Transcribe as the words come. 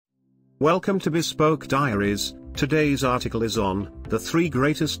Welcome to Bespoke Diaries. Today's article is on The 3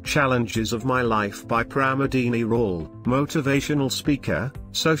 Greatest Challenges of My Life by Pramodini Roul, motivational speaker,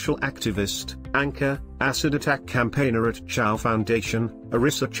 social activist, anchor, acid attack campaigner at Chow Foundation,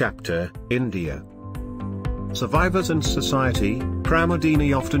 Orissa Chapter, India. Survivors and society.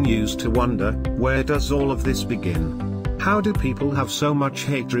 Pramodini often used to wonder, where does all of this begin? How do people have so much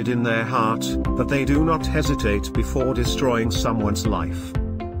hatred in their heart that they do not hesitate before destroying someone's life?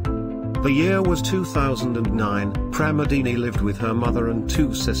 The year was 2009. Pramodini lived with her mother and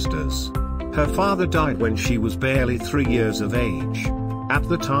 2 sisters. Her father died when she was barely 3 years of age. At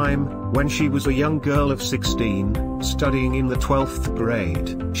the time, when she was a young girl of 16, studying in the 12th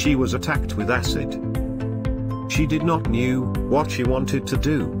grade, she was attacked with acid. She did not know what she wanted to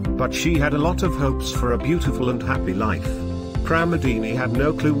do, but she had a lot of hopes for a beautiful and happy life. Pramodini had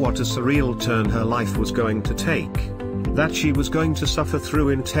no clue what a surreal turn her life was going to take. That she was going to suffer through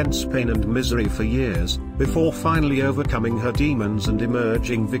intense pain and misery for years, before finally overcoming her demons and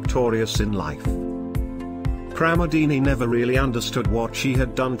emerging victorious in life. Pramodini never really understood what she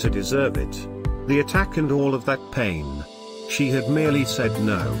had done to deserve it. The attack and all of that pain. She had merely said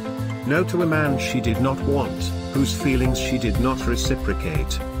no. No to a man she did not want, whose feelings she did not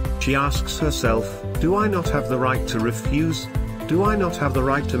reciprocate. She asks herself, do I not have the right to refuse? Do I not have the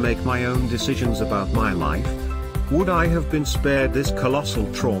right to make my own decisions about my life? Would I have been spared this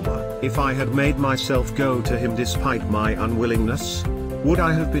colossal trauma, if I had made myself go to him despite my unwillingness? Would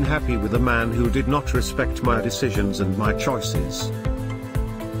I have been happy with a man who did not respect my decisions and my choices?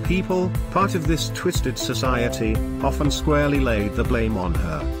 People, part of this twisted society, often squarely laid the blame on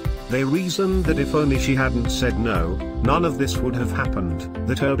her. They reasoned that if only she hadn't said no, none of this would have happened,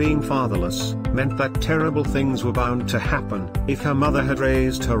 that her being fatherless meant that terrible things were bound to happen. If her mother had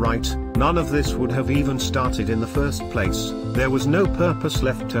raised her right, none of this would have even started in the first place. There was no purpose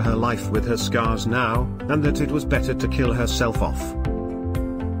left to her life with her scars now, and that it was better to kill herself off.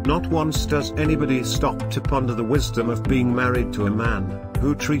 Not once does anybody stop to ponder the wisdom of being married to a man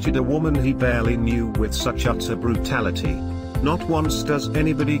who treated a woman he barely knew with such utter brutality. Not once does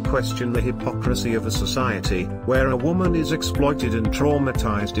anybody question the hypocrisy of a society where a woman is exploited and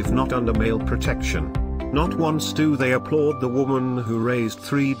traumatized if not under male protection. Not once do they applaud the woman who raised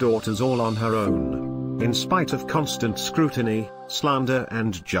 3 daughters all on her own, in spite of constant scrutiny, slander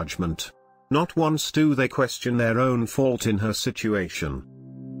and judgment. Not once do they question their own fault in her situation.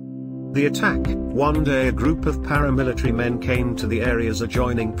 The attack. One day a group of paramilitary men came to the areas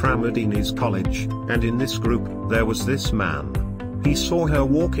adjoining Pramodini's college, and in this group, there was this man. He saw her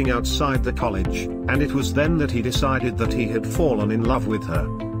walking outside the college, and it was then that he decided that he had fallen in love with her.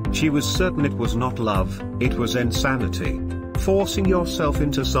 She was certain it was not love, it was insanity. Forcing yourself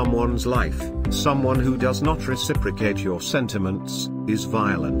into someone's life, someone who does not reciprocate your sentiments, is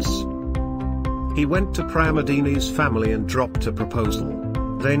violence. He went to Pramodini's family and dropped a proposal.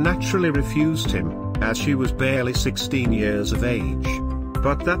 They naturally refused him, as she was barely 16 years of age.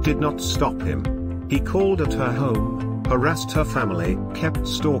 But that did not stop him. He called at her home, harassed her family, kept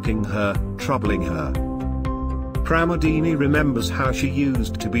stalking her, troubling her. Pramodini remembers how she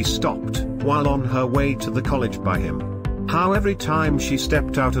used to be stopped while on her way to the college by him. How every time she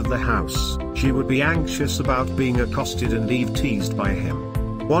stepped out of the house, she would be anxious about being accosted and teased by him.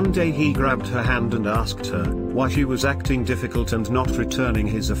 One day he grabbed her hand and asked her why she was acting difficult and not returning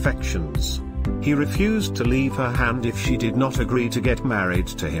his affections. He refused to leave her hand if she did not agree to get married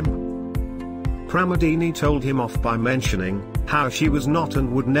to him. Pramodini told him off by mentioning how she was not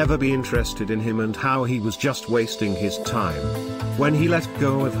and would never be interested in him and how he was just wasting his time. When he let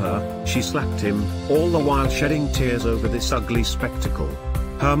go of her, she slapped him, all the while shedding tears over this ugly spectacle.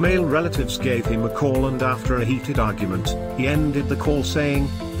 Her male relatives gave him a call, and after a heated argument, he ended the call saying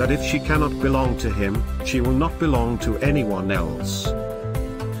that if she cannot belong to him, she will not belong to anyone else.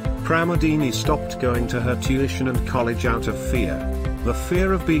 Pramodini stopped going to her tuition and college out of fear. The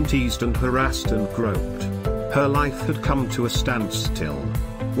fear of being teased and harassed and groped. Her life had come to a standstill.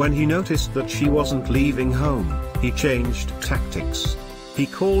 When he noticed that she wasn't leaving home, he changed tactics. He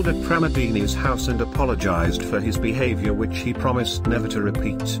called at Pramodini's house and apologized for his behavior, which he promised never to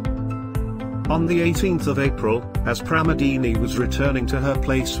repeat. On the 18th of April, as Pramodini was returning to her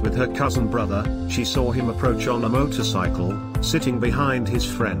place with her cousin brother, she saw him approach on a motorcycle, sitting behind his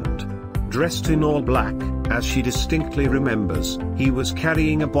friend. Dressed in all black, as she distinctly remembers, he was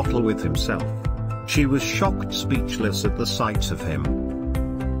carrying a bottle with himself. She was shocked, speechless at the sight of him.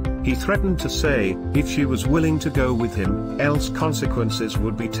 He threatened to say, if she was willing to go with him, else consequences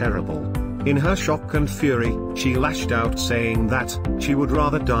would be terrible. In her shock and fury, she lashed out saying that she would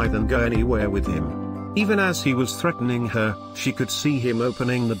rather die than go anywhere with him. Even as he was threatening her, she could see him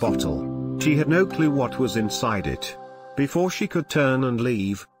opening the bottle. She had no clue what was inside it. Before she could turn and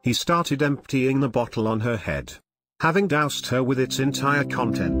leave, he started emptying the bottle on her head. Having doused her with its entire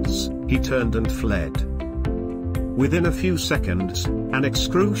contents, he turned and fled. Within a few seconds, an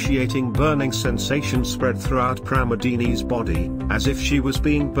excruciating burning sensation spread throughout Pramodini's body, as if she was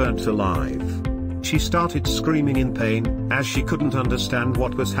being burnt alive. She started screaming in pain, as she couldn't understand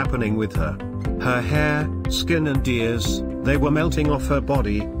what was happening with her. Her hair, skin and ears, they were melting off her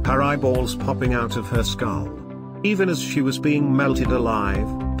body, her eyeballs popping out of her skull. Even as she was being melted alive,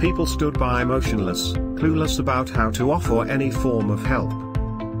 people stood by motionless, clueless about how to offer any form of help.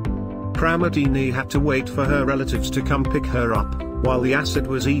 Pramodini had to wait for her relatives to come pick her up, while the acid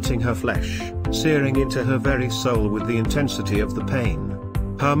was eating her flesh, searing into her very soul with the intensity of the pain.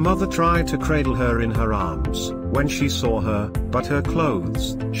 Her mother tried to cradle her in her arms when she saw her, but her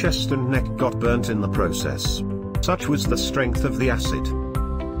clothes, chest and neck got burnt in the process. Such was the strength of the acid.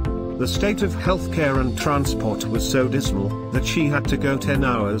 The state of healthcare and transport was so dismal that she had to go 10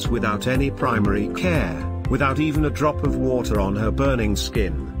 hours without any primary care, without even a drop of water on her burning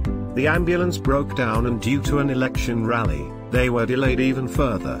skin. The ambulance broke down and due to an election rally, they were delayed even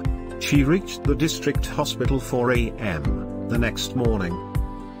further. She reached the district hospital 4 a.m. the next morning.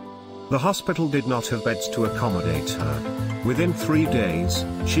 The hospital did not have beds to accommodate her. Within 3 days,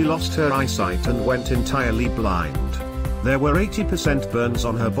 she lost her eyesight and went entirely blind. There were 80% burns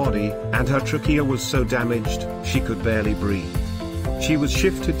on her body, and her trachea was so damaged, she could barely breathe. She was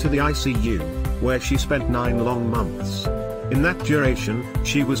shifted to the ICU, where she spent 9 long months. In that duration,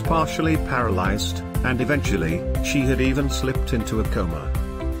 she was partially paralyzed, and eventually, she had even slipped into a coma.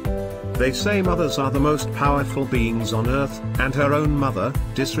 They say mothers are the most powerful beings on earth, and her own mother,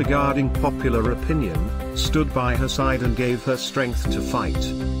 disregarding popular opinion, stood by her side and gave her strength to fight.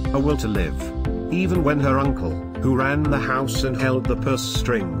 A will to live. Even when her uncle, who ran the house and held the purse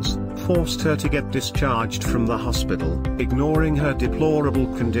strings, forced her to get discharged from the hospital, ignoring her deplorable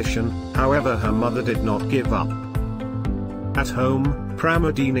condition, however her mother did not give up. At home,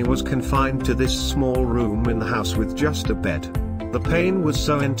 Pramodini was confined to this small room in the house with just a bed. The pain was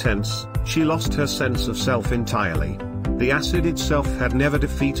so intense, she lost her sense of self entirely. The acid itself had never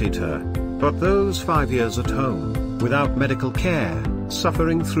defeated her. But those 5 years at home, without medical care,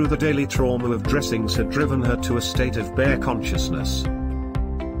 suffering through the daily trauma of dressings had driven her to a state of bare consciousness.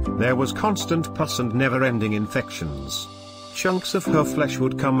 There was constant pus and never-ending infections. Chunks of her flesh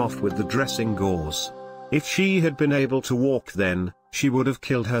would come off with the dressing gauze. If she had been able to walk then, she would have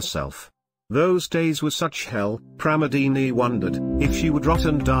killed herself. Those days were such hell, Pramodini wondered if she would rot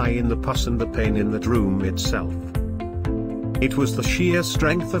and die in the pus and the pain in that room itself. It was the sheer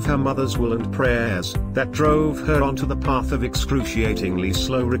strength of her mother's will and prayers that drove her onto the path of excruciatingly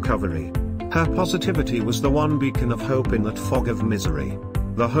slow recovery. Her positivity was the one beacon of hope in that fog of misery.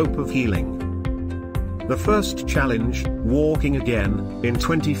 The hope of healing. The first challenge, walking again, in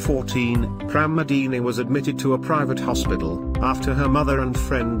 2014, Pramodini was admitted to a private hospital, after her mother and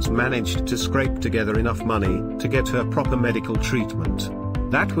friends managed to scrape together enough money to get her proper medical treatment.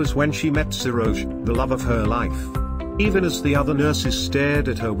 That was when she met Siroj, the love of her life. Even as the other nurses stared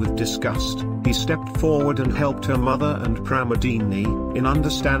at her with disgust, he stepped forward and helped her mother and Pramodini in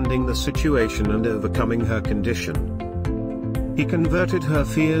understanding the situation and overcoming her condition. He converted her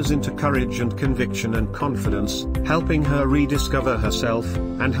fears into courage and conviction and confidence, helping her rediscover herself,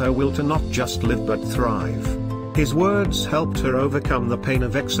 and her will to not just live but thrive. His words helped her overcome the pain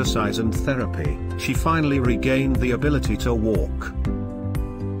of exercise and therapy. She finally regained the ability to walk.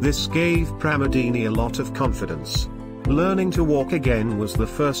 This gave Pramodini a lot of confidence. Learning to walk again was the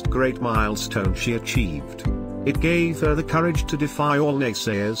first great milestone she achieved. It gave her the courage to defy all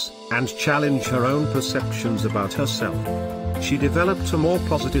naysayers, and challenge her own perceptions about herself. She developed a more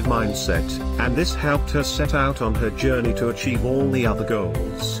positive mindset, and this helped her set out on her journey to achieve all the other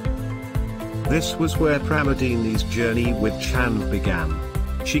goals. This was where Pramodini's journey with CHANV began.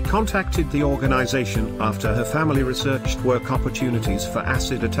 She contacted the organization after her family researched work opportunities for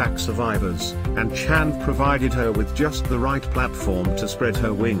acid attack survivors, and CHANV provided her with just the right platform to spread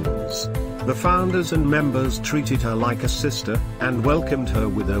her wings. The founders and members treated her like a sister, and welcomed her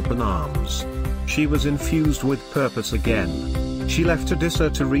with open arms. She was infused with purpose again. She left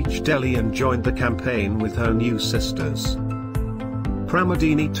Odisha to reach Delhi and joined the campaign with her new sisters.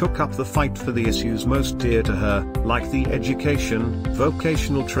 Pramodini took up the fight for the issues most dear to her, like the education,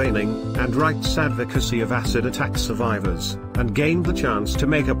 vocational training, and rights advocacy of acid attack survivors, and gained the chance to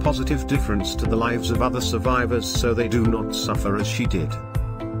make a positive difference to the lives of other survivors so they do not suffer as she did.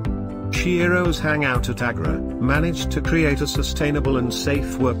 heroes hang out at Agra, managed to create a sustainable and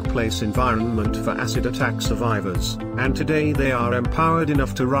safe workplace environment for acid attack survivors, and today they are empowered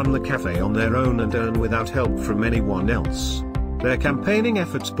enough to run the cafe on their own and earn without help from anyone else. Their campaigning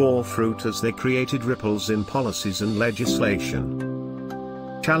efforts bore fruit as they created ripples in policies and legislation.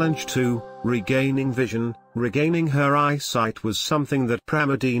 Challenge 2, regaining vision. Regaining her eyesight was something that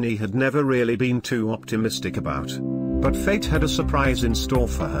Pramodini had never really been too optimistic about. But fate had a surprise in store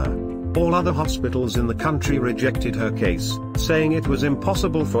for her. All other hospitals in the country rejected her case, saying it was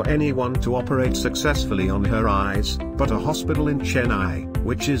impossible for anyone to operate successfully on her eyes, but a hospital in Chennai,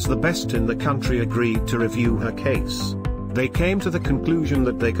 which is the best in the country, agreed to review her case. They came to the conclusion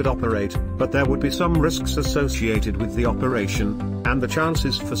that they could operate, but there would be some risks associated with the operation, and the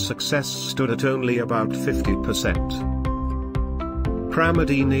chances for success stood at only about 50%.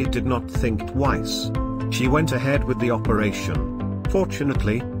 Pramodini did not think twice. She went ahead with the operation.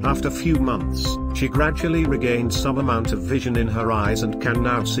 Fortunately, after few months, she gradually regained some amount of vision in her eyes and can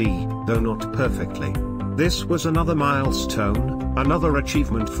now see, though not perfectly. This was another milestone, another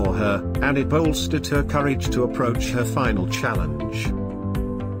achievement for her, and it bolstered her courage to approach her final challenge.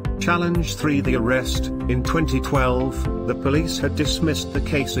 Challenge 3, the arrest. In 2012, the police had dismissed the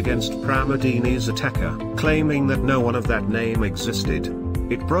case against Pramodini's attacker, claiming that no one of that name existed.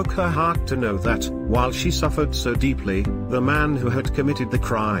 It broke her heart to know that, while she suffered so deeply, the man who had committed the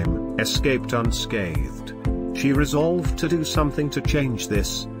crime escaped unscathed. She resolved to do something to change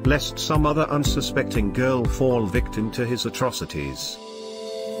this, lest some other unsuspecting girl fall victim to his atrocities.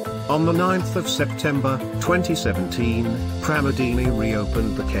 On the 9th of September, 2017, Pramodini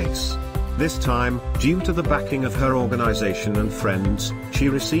reopened the case. This time, due to the backing of her organization and friends, she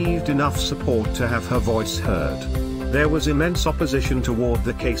received enough support to have her voice heard. There was immense opposition toward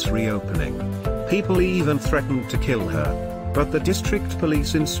the case reopening. People even threatened to kill her. But the district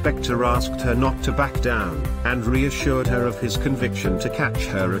police inspector asked her not to back down, and reassured her of his conviction to catch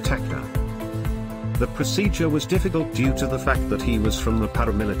her attacker. The procedure was difficult due to the fact that he was from the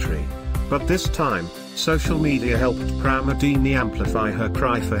paramilitary. But this time, social media helped Pramodini amplify her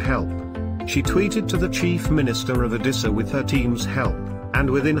cry for help. She tweeted to the Chief Minister of Odisha with her team's help, and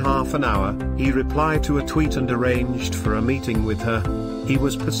within half an hour, he replied to a tweet and arranged for a meeting with her. He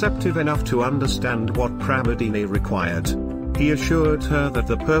was perceptive enough to understand what Pramodini required. He assured her that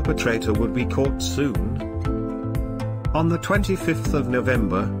the perpetrator would be caught soon. On the 25th of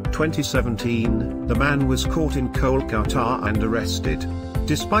November, 2017, the man was caught in Kolkata and arrested.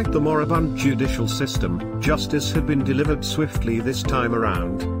 Despite the moribund judicial system, justice had been delivered swiftly this time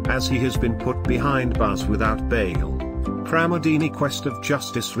around, as he has been put behind bars without bail. Pramodini's quest of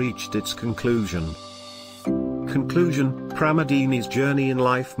justice reached its conclusion. Conclusion: Pramodini's journey in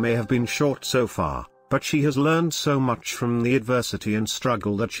life may have been short so far, but she has learned so much from the adversity and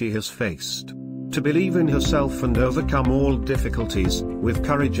struggle that she has faced. To believe in herself and overcome all difficulties, with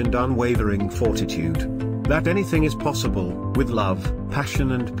courage and unwavering fortitude. That anything is possible, with love,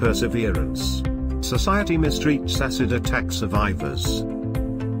 passion and perseverance. Society mistreats acid attack survivors.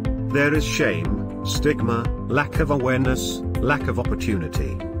 There is shame, stigma, lack of awareness, lack of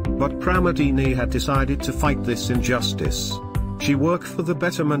opportunity. But Pramodini had decided to fight this injustice. She worked for the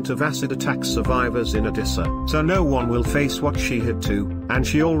betterment of acid attack survivors in Odisha, so no one will face what she had to, and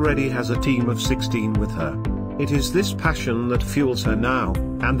she already has a team of 16 with her. It is this passion that fuels her now,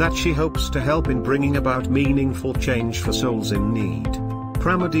 and that she hopes to help in bringing about meaningful change for souls in need.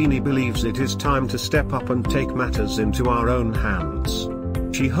 Pramodini believes it is time to step up and take matters into our own hands.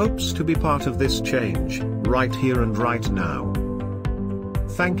 She hopes to be part of this change, right here and right now.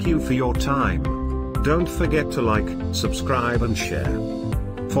 Thank you for your time. Don't forget to like, subscribe and share.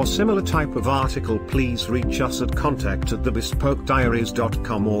 For similar type of article, please reach us at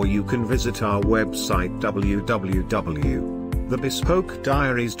contact@thebespokediaries.com, or you can visit our website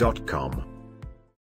www.thebespokediaries.com.